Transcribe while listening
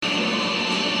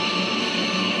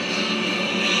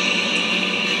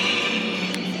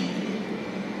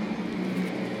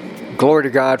Glory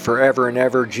to God forever and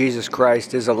ever. Jesus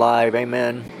Christ is alive.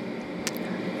 Amen.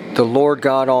 The Lord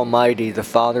God Almighty, the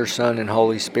Father, Son, and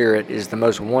Holy Spirit is the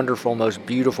most wonderful, most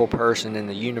beautiful person in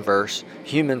the universe.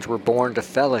 Humans were born to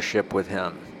fellowship with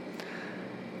Him,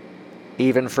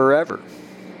 even forever.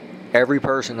 Every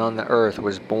person on the earth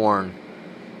was born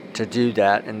to do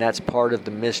that, and that's part of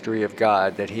the mystery of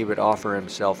God, that He would offer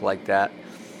Himself like that.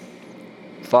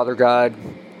 Father God,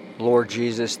 Lord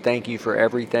Jesus, thank You for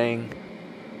everything.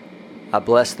 I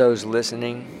bless those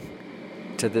listening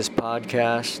to this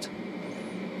podcast.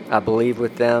 I believe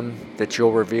with them that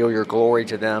You'll reveal Your glory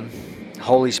to them.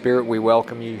 Holy Spirit, we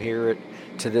welcome You here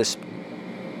to this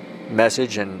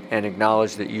message and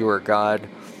acknowledge that You are God.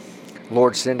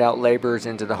 Lord, send out laborers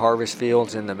into the harvest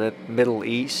fields in the Middle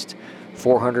East,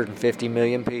 450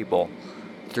 million people,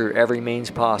 through every means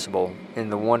possible, in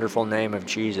the wonderful name of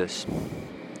Jesus.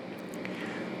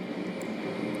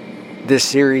 This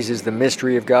series is the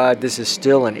mystery of God. This is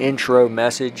still an intro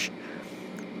message.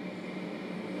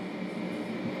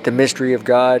 The mystery of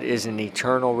God is an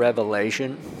eternal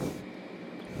revelation.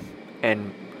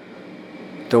 And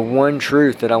the one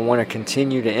truth that I want to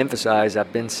continue to emphasize,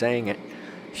 I've been saying it,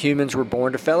 humans were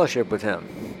born to fellowship with Him.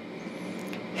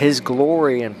 His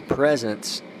glory and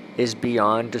presence is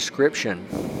beyond description,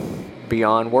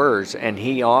 beyond words, and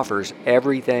He offers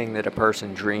everything that a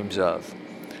person dreams of.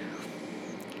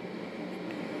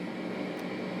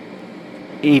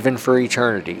 Even for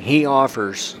eternity. He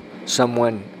offers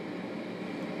someone,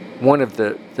 one of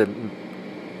the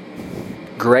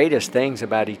greatest things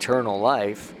about eternal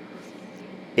life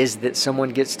is that someone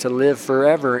gets to live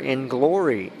forever in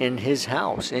glory in His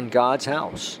house, in God's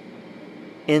house.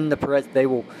 In the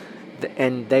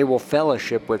they will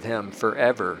fellowship with Him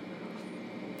forever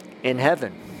in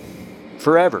heaven,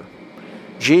 forever.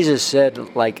 Jesus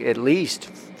said, like at least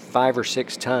 5 or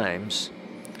 6 times,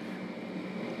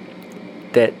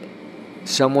 that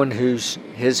someone who's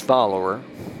His follower,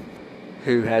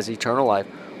 who has eternal life,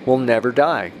 will never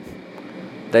die.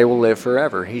 They will live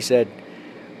forever. He said,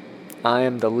 I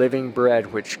am the living bread.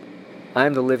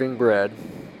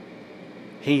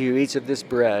 He who eats of this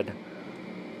bread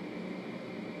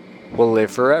will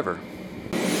live forever.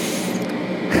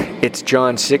 It's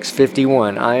John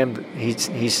 6:51.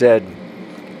 He said,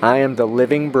 I am the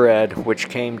living bread which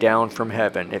came down from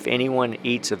heaven. If anyone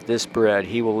eats of this bread,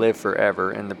 he will live forever.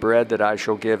 And the bread that I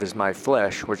shall give is my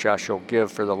flesh, which I shall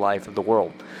give for the life of the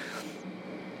world.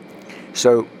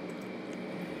 So,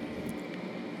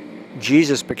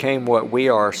 Jesus became what we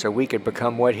are so we could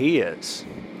become what He is.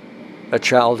 A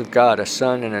child of God, a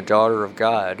son and a daughter of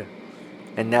God.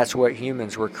 And that's what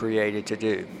humans were created to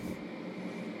do.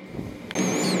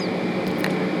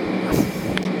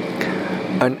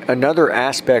 Another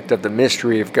aspect of the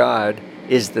mystery of God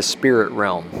is the spirit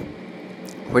realm,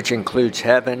 which includes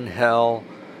heaven, hell,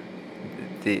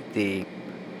 the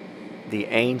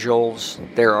angels.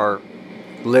 There are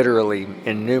literally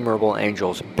innumerable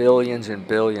angels, billions and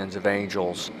billions of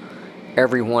angels,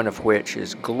 every one of which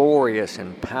is glorious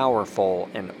and powerful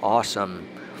and awesome.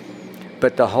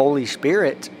 But the Holy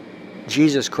Spirit,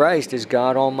 Jesus Christ, is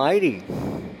God Almighty.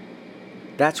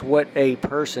 That's what a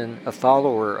person, a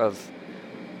follower of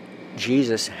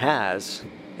Jesus has,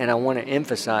 and I want to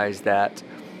emphasize that.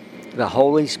 The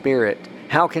Holy Spirit,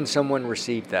 how can someone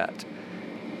receive that?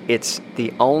 It's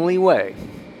the only way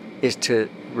is to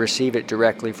receive it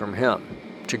directly from Him,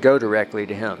 to go directly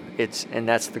to Him. And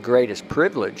that's the greatest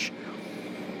privilege.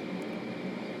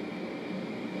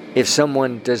 If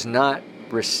someone does not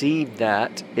receive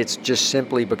that, it's just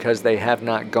simply because they have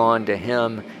not gone to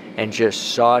Him and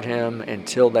just sought Him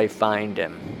until they find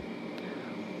Him.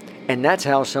 And that's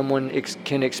how someone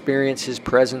can experience His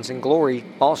presence and glory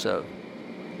also.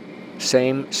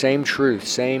 Same truth,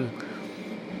 same.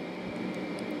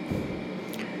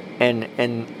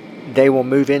 And they will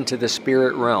move into the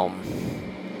spirit realm.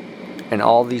 And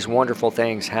all these wonderful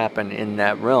things happen in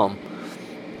that realm.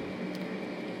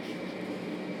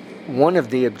 One of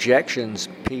the objections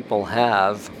people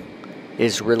have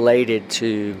is related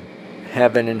to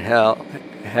heaven and hell,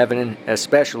 heaven and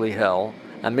especially hell.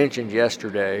 I mentioned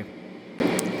yesterday,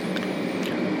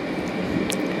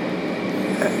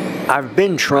 I've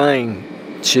been trying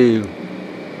to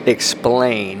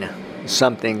explain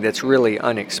something that's really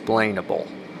unexplainable.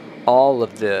 All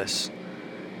of this,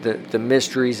 the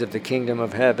mysteries of the kingdom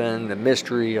of heaven, the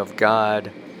mystery of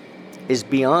God, is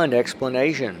beyond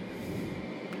explanation.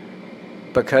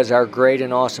 Because our great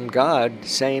and awesome God,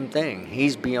 same thing.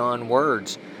 He's beyond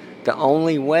words. The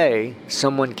only way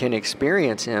someone can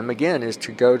experience Him, again, is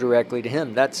to go directly to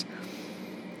Him. That's,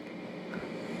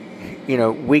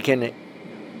 we can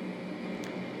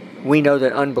we know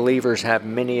that unbelievers have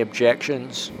many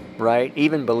objections, right?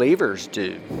 Even believers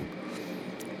do.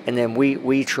 And then we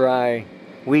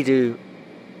do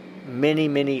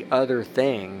many other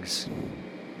things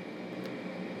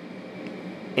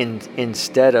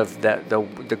instead of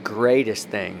the greatest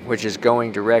thing, which is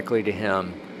going directly to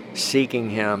Him, seeking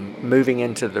Him, moving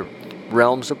into the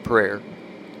realms of prayer.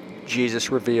 Jesus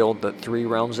revealed the 3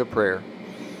 realms of prayer.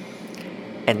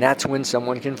 And that's when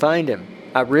someone can find Him.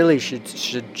 I really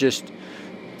should just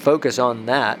focus on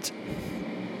that.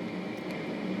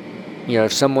 You know,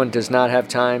 if someone does not have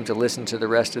time to listen to the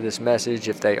rest of this message,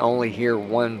 if they only hear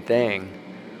one thing,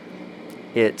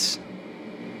 the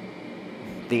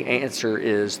answer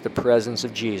is the presence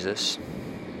of Jesus.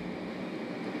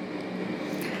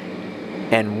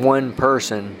 And one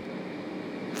person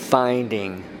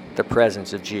finding the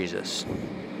presence of Jesus.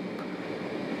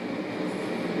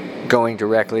 Going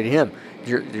directly to Him.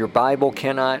 Your Bible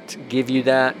cannot give you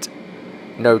that.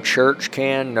 No church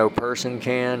can, no person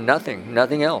can,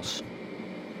 nothing else.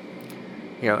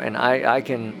 You know, and I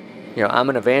can, you know, I'm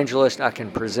an evangelist. I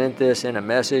can present this in a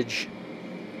message.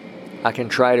 I can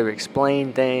try to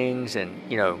explain things, and,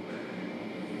 you know,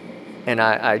 and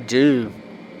I do.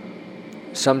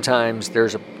 Sometimes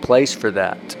there's a place for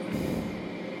that.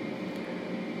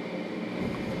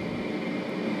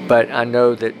 But I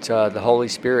know that the Holy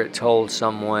Spirit told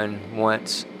someone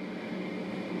once,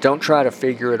 don't try to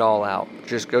figure it all out.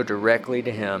 Just go directly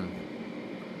to Him.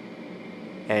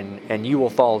 And you will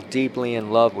fall deeply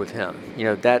in love with Him. You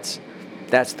know, that's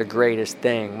the greatest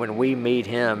thing. When we meet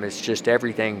Him, it's just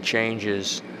everything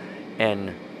changes.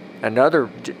 And another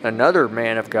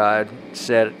man of God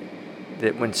said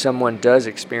that when someone does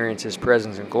experience His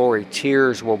presence and glory,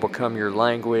 tears will become your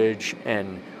language,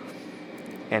 and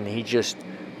He just,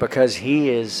 because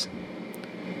He's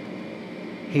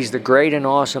the great and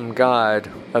awesome God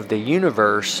of the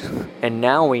universe, and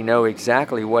now we know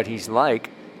exactly what He's like.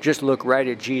 Just look right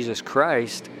at Jesus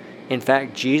Christ. In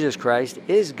fact, Jesus Christ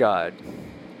is God.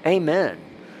 Amen.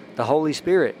 The Holy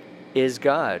Spirit is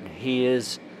God. He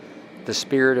is the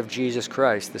Spirit of Jesus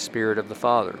Christ, the Spirit of the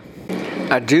Father.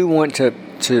 I do want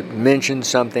to mention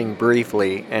something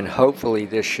briefly, and hopefully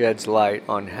this sheds light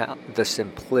on how the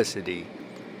simplicity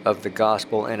of the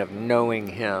gospel and of knowing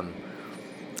Him.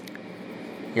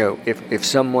 You know, if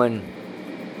someone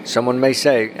may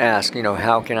ask, you know,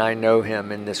 how can I know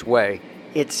Him in this way?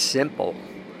 It's simple.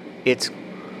 It's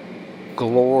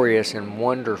glorious and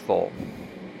wonderful.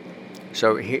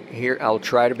 So here I'll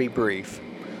try to be brief.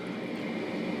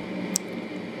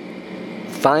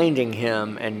 Finding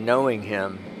Him and knowing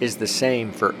Him is the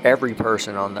same for every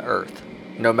person on the earth,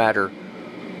 no matter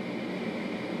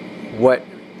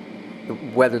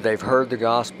whether they've heard the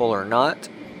gospel or not,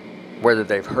 whether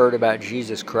they've heard about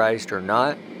Jesus Christ or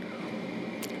not,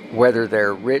 whether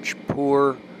they're rich,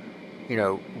 poor, you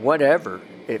know, whatever.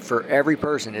 For every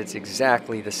person, it's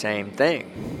exactly the same thing.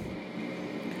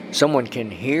 Someone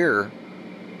can hear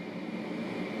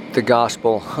the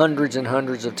gospel hundreds and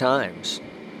hundreds of times.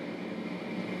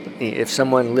 If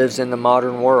someone lives in the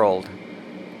modern world,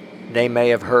 they may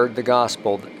have heard the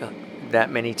gospel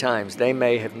that many times. They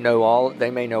may know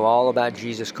all about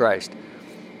Jesus Christ.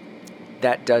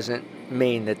 That doesn't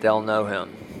mean that they'll know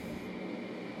Him.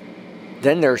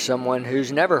 Then there's someone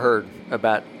who's never heard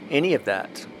about any of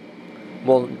that.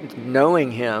 Well,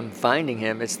 knowing Him, finding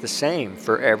Him, it's the same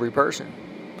for every person.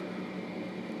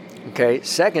 Okay,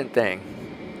 second thing,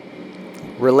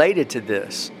 related to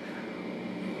this.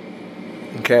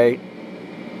 Okay,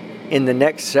 in the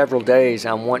next several days,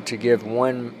 I want to give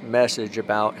one message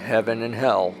about heaven and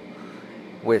hell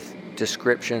with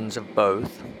descriptions of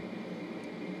both.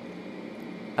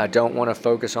 I don't want to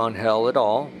focus on hell at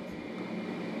all.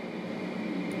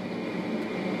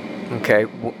 Okay,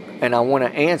 and I want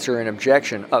to answer an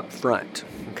objection up front.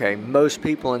 Okay, most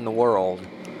people in the world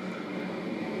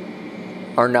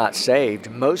are not saved.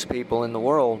 Most people in the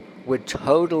world would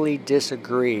totally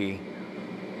disagree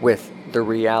with the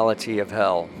reality of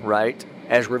hell, right?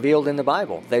 As revealed in the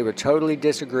Bible. They would totally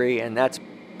disagree, and that's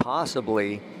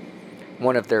possibly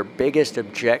one of their biggest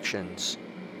objections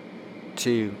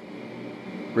to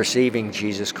receiving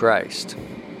Jesus Christ.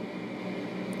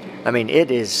 I mean,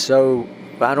 it is so...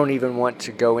 I don't even want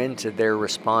to go into their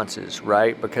responses,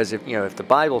 right? Because if the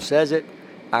Bible says it,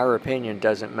 our opinion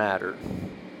doesn't matter.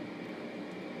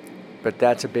 But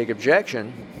that's a big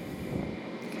objection.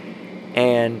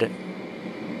 And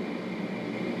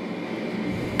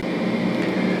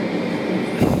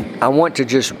I want to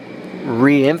just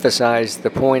re-emphasize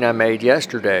the point I made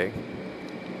yesterday.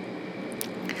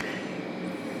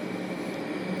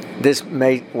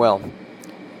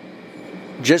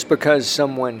 Just because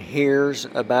someone hears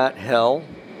about hell,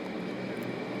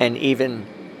 and even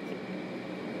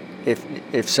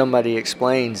if somebody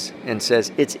explains and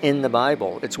says it's in the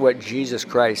Bible, it's what Jesus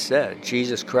Christ said.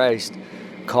 Jesus Christ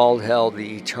called hell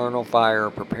the eternal fire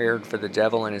prepared for the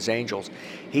devil and his angels.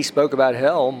 He spoke about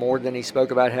hell more than he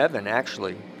spoke about heaven,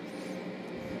 actually.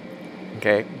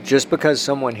 Okay, just because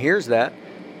someone hears that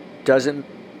doesn't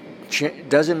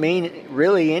mean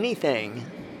really anything.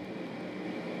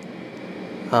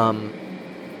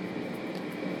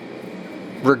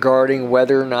 Regarding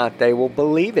whether or not they will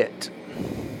believe it.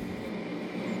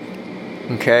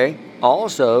 Okay?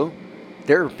 Also,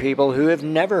 there are people who have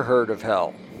never heard of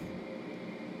hell.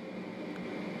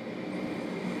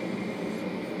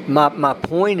 My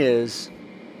point is,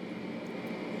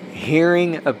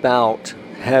 hearing about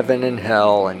heaven and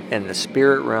hell and the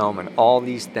spirit realm and all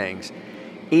these things,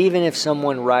 even if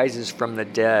someone rises from the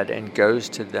dead and goes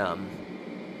to them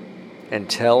and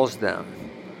tells them,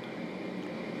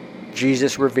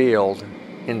 Jesus revealed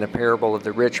in the parable of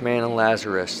the rich man and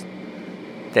Lazarus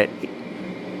that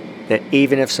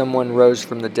even if someone rose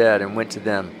from the dead and went to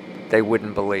them, they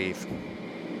wouldn't believe.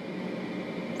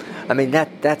 I mean,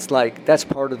 that's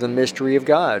part of the mystery of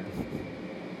God.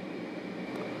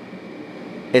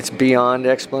 It's beyond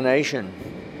explanation.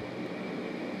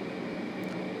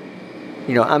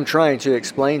 You know, I'm trying to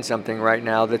explain something right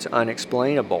now that's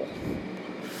unexplainable.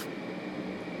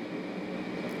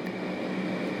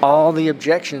 All the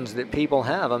objections that people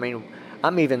have. I mean,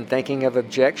 I'm even thinking of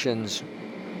objections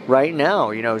right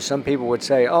now. You know, some people would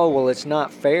say, oh, well, it's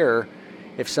not fair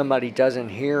if somebody doesn't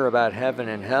hear about heaven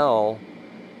and hell,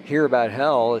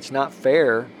 it's not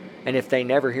fair. And if they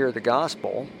never hear the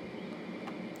gospel,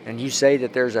 and you say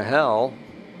that there's a hell,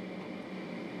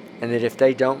 and that if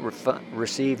they don't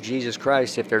receive Jesus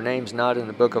Christ, if their name's not in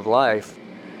the book of life,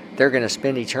 they're going to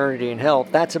spend eternity in hell.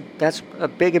 That's a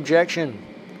big objection.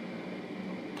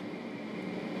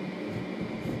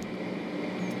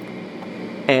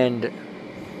 And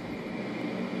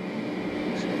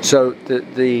so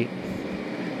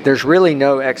there's really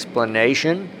no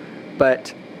explanation,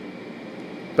 but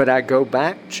I go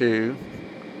back to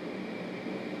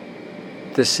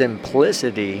the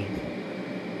simplicity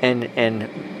and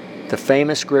the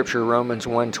famous scripture, Romans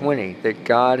 1:20, that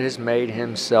God has made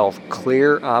himself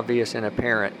clear, obvious, and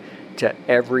apparent to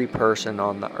every person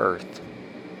on the earth,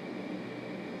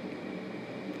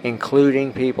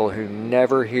 including people who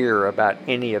never hear about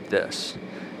any of this.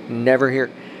 Never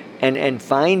hear. And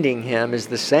finding him is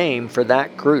the same for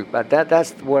that group.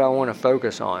 That's what I want to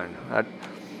focus on.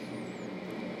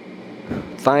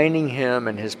 Finding him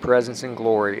and his presence and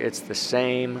glory, it's the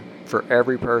same for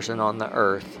every person on the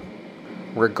earth,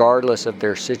 regardless of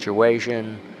their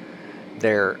situation,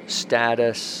 their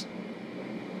status.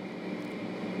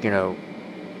 You know,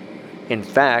 in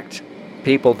fact,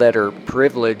 people that are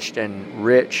privileged and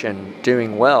rich and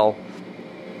doing well,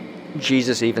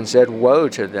 Jesus even said, woe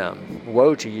to them.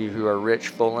 Woe to you who are rich,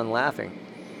 full, and laughing.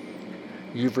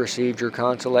 You've received your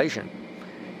consolation.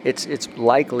 It's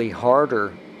likely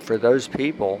harder for those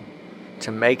people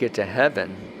to make it to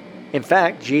heaven. In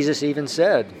fact, Jesus even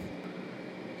said,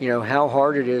 you know, how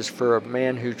hard it is for a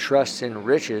man who trusts in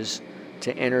riches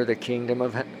to enter the kingdom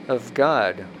of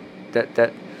God.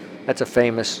 That's a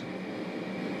famous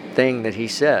thing that he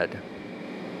said.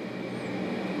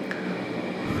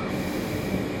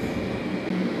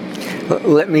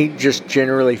 Let me just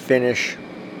generally finish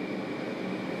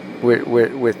with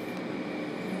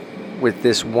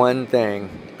this one thing.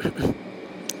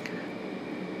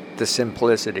 The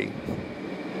simplicity.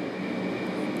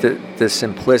 The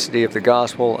simplicity of the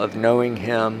gospel, of knowing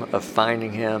him, of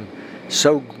finding him.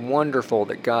 So wonderful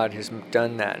that God has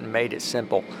done that and made it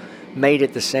simple. Made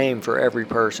it the same for every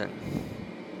person.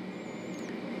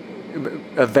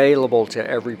 Available to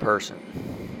every person.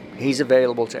 He's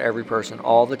available to every person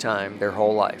all the time, their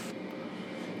whole life.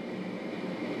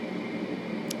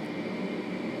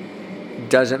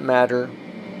 Doesn't matter.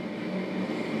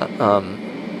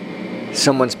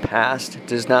 Someone's past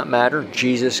does not matter.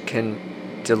 Jesus can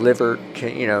deliver,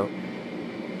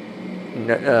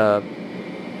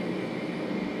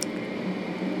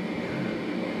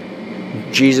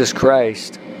 Jesus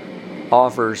Christ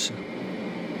offers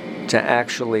to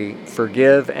actually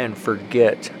forgive and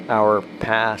forget our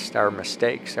past, our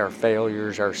mistakes, our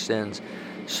failures, our sins.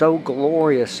 So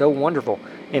glorious, so wonderful.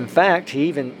 In fact,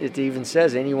 it even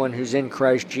says anyone who's in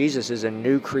Christ Jesus is a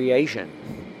new creation.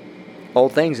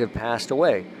 Old things have passed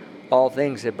away. All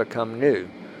things have become new.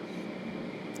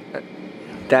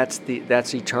 That's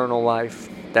eternal life.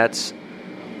 That's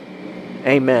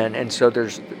amen. And so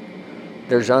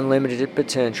there's unlimited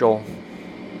potential.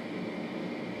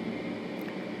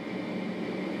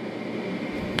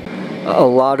 a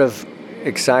lot of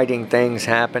exciting things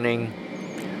happening.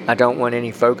 I don't want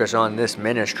any focus on this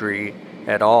ministry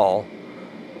at all,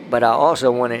 but I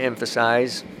also want to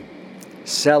emphasize,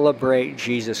 celebrate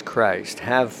Jesus Christ,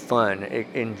 have fun,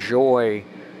 enjoy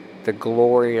the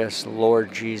glorious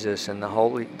Lord Jesus and the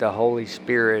Holy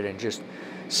Spirit, and just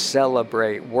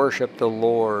celebrate, worship the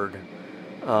Lord.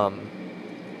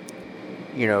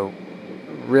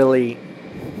 Really,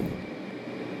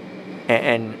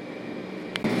 and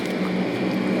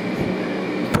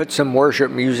put some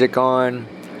worship music on.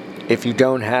 If you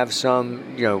don't have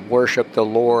some, worship the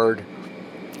Lord,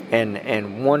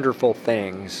 and wonderful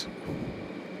things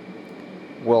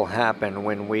will happen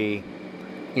when we,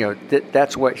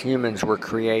 that's what humans were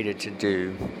created to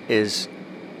do, is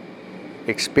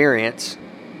experience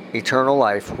eternal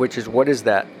life, which is, what is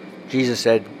that? Jesus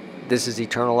said, this is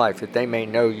eternal life, that they may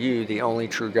know you, the only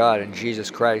true God, and Jesus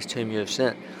Christ, whom you have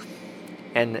sent.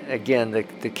 And again,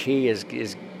 the key is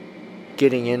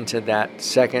getting into that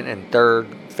second and third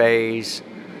phase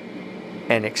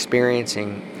and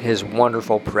experiencing His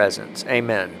wonderful presence.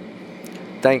 Amen.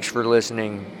 Thanks for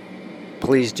listening.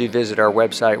 Please do visit our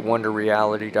website,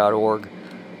 wonderreality.org.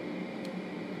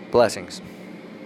 Blessings.